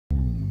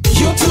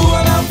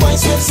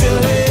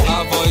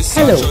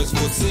Hello,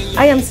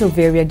 I am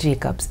Silveria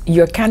Jacobs,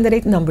 your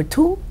candidate number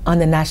 2 on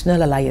the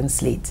National Alliance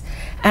slate.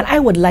 And I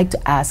would like to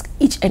ask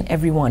each and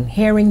everyone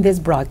hearing this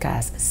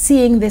broadcast,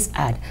 seeing this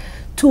ad,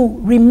 to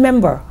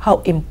remember how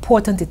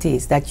important it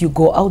is that you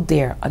go out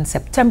there on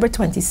September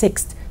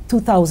 26th,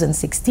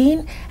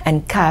 2016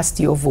 and cast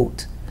your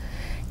vote.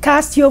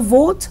 Cast your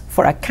vote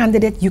for a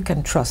candidate you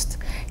can trust.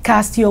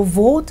 Cast your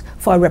vote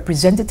for a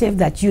representative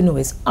that you know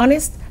is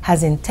honest,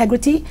 has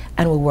integrity,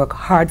 and will work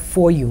hard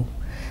for you.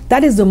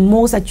 That is the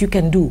most that you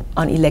can do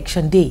on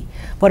election day.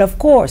 But of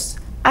course,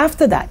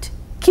 after that,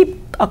 keep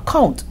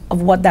account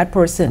of what that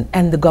person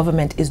and the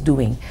government is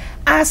doing.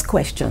 Ask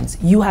questions.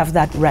 You have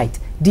that right.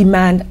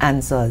 Demand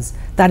answers.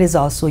 That is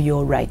also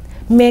your right.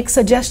 Make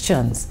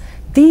suggestions.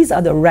 These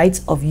are the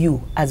rights of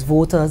you as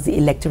voters, the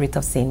electorate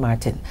of St.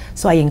 Martin.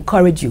 So I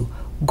encourage you,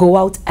 go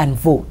out and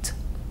vote.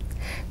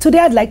 Today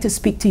I'd like to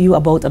speak to you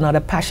about another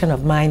passion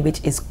of mine,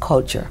 which is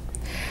culture.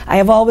 I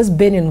have always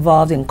been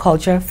involved in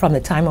culture from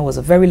the time I was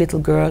a very little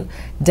girl,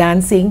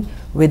 dancing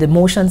with the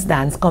Motions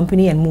Dance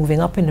Company and moving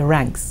up in the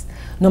ranks.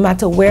 No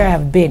matter where I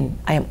have been,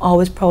 I am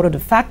always proud of the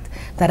fact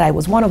that I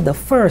was one of the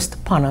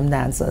first Panam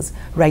dancers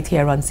right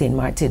here on St.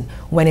 Martin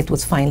when it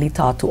was finally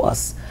taught to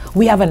us.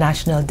 We have a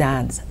national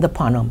dance, the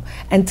Panam,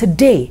 and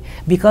today,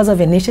 because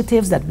of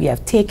initiatives that we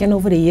have taken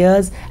over the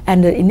years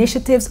and the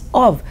initiatives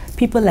of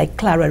people like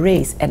Clara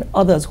Race and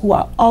others who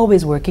are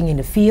always working in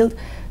the field,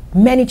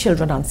 many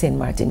children on St.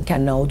 Martin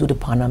can now do the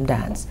Panam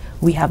dance.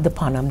 We have the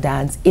Panam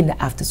dance in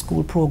the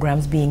after-school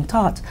programs being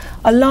taught,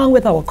 along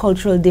with our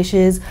cultural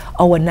dishes,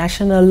 our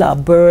national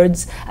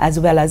birds, as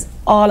well as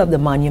all of the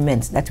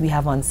monuments that we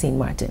have on St.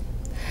 Martin.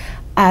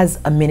 As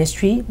a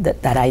ministry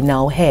that I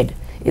now head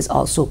is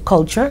also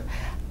culture,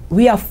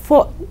 we are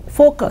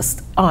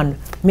focused on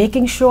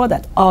making sure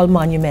that all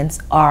monuments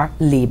are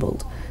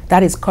labeled.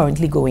 That is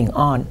currently going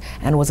on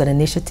and was an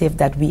initiative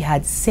that we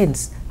had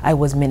since I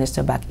was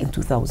minister back in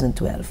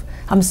 2012.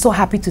 I'm so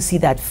happy to see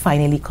that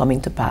finally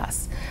coming to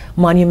pass.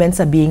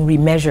 Monuments are being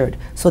remeasured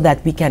so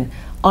that we can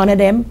honor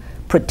them,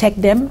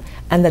 protect them,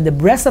 and that the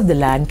rest of the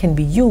land can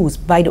be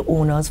used by the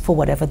owners for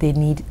whatever they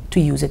need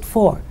to use it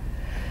for.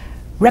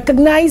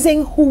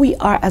 Recognizing who we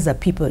are as a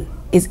people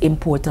is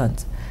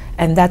important,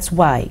 and that's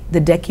why the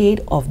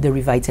decade of the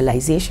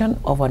revitalization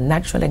of our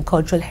natural and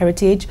cultural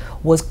heritage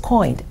was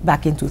coined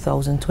back in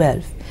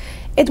 2012.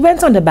 It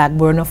went on the back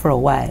burner for a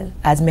while,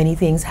 as many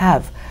things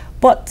have,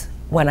 but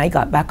when I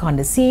got back on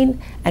the scene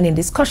and in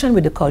discussion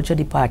with the culture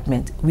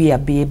department, we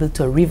have been able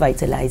to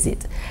revitalize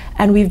it.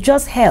 And we've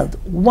just held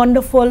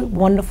wonderful,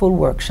 wonderful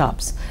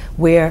workshops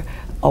where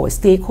our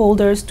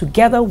stakeholders,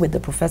 together with the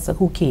professor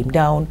who came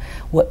down,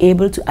 were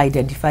able to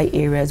identify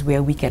areas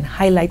where we can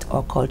highlight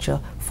our culture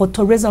for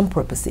tourism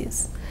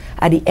purposes.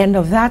 At the end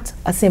of that,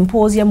 a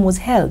symposium was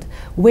held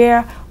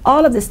where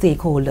all of the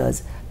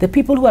stakeholders, the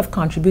people who have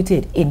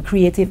contributed in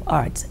creative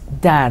arts,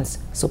 dance,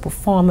 so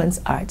performance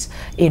arts,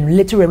 in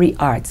literary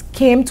arts,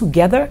 came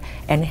together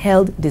and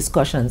held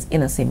discussions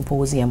in a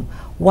symposium.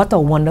 What a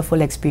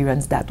wonderful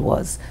experience that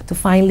was, to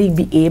finally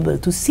be able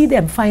to see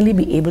them finally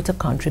be able to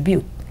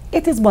contribute.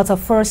 It is but a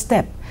first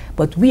step,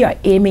 but we are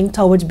aiming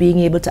towards being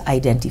able to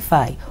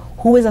identify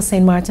who is a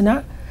St.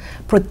 Martiner,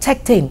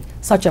 protecting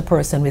such a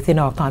person within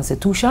our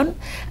constitution,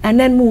 and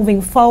then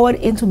moving forward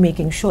into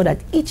making sure that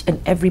each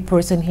and every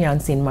person here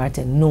on St.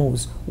 Martin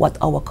knows what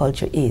our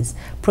culture is,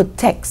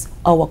 protects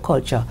our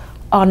culture,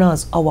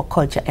 honors our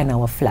culture and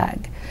our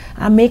flag.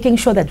 I'm making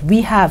sure that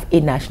we have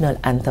a national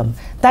anthem.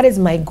 That is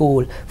my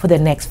goal for the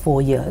next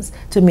 4 years,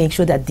 to make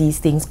sure that these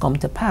things come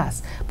to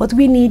pass. But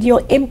we need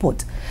your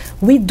input.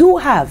 We do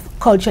have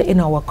culture in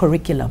our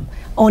curriculum,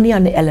 only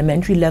on the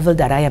elementary level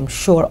that I am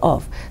sure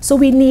of. So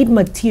we need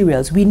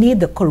materials. We need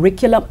the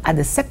curriculum at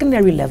the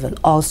secondary level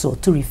also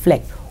to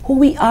reflect who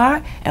we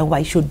are and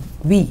why should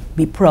we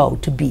be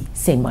proud to be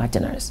St.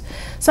 Martiners.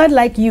 So I'd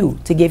like you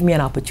to give me an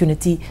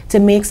opportunity to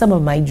make some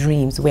of my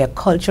dreams where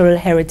cultural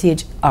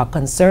heritage are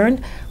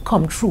concerned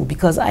come true,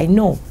 because I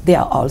know they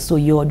are also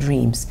your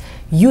dreams.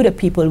 You, the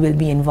people, will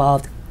be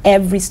involved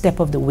every step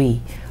of the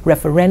way.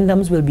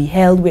 Referendums will be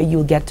held where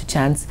you'll get the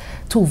chance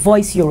to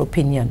voice your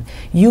opinion.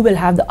 You will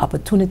have the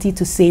opportunity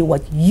to say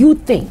what you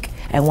think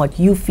and what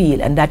you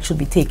feel, and that should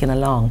be taken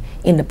along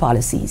in the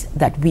policies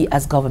that we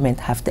as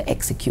government have to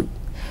execute.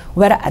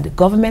 Whether at the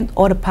government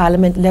or the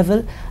parliament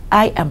level,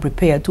 I am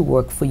prepared to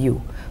work for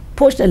you.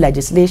 Push the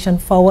legislation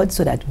forward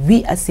so that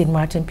we as St.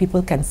 Martin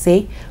people can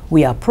say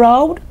we are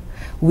proud,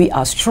 we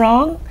are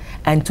strong,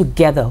 and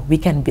together we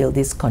can build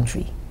this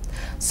country.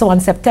 So on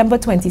September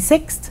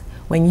 26th,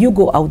 when you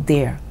go out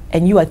there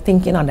and you are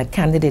thinking on a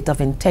candidate of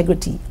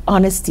integrity,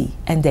 honesty,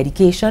 and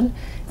dedication,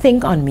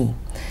 think on me.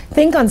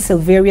 Think on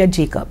Silveria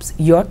Jacobs,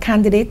 your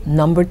candidate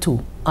number 2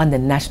 on the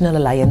National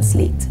Alliance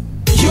slate.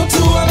 You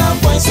two are our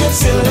voice,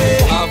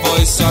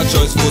 your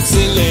choice,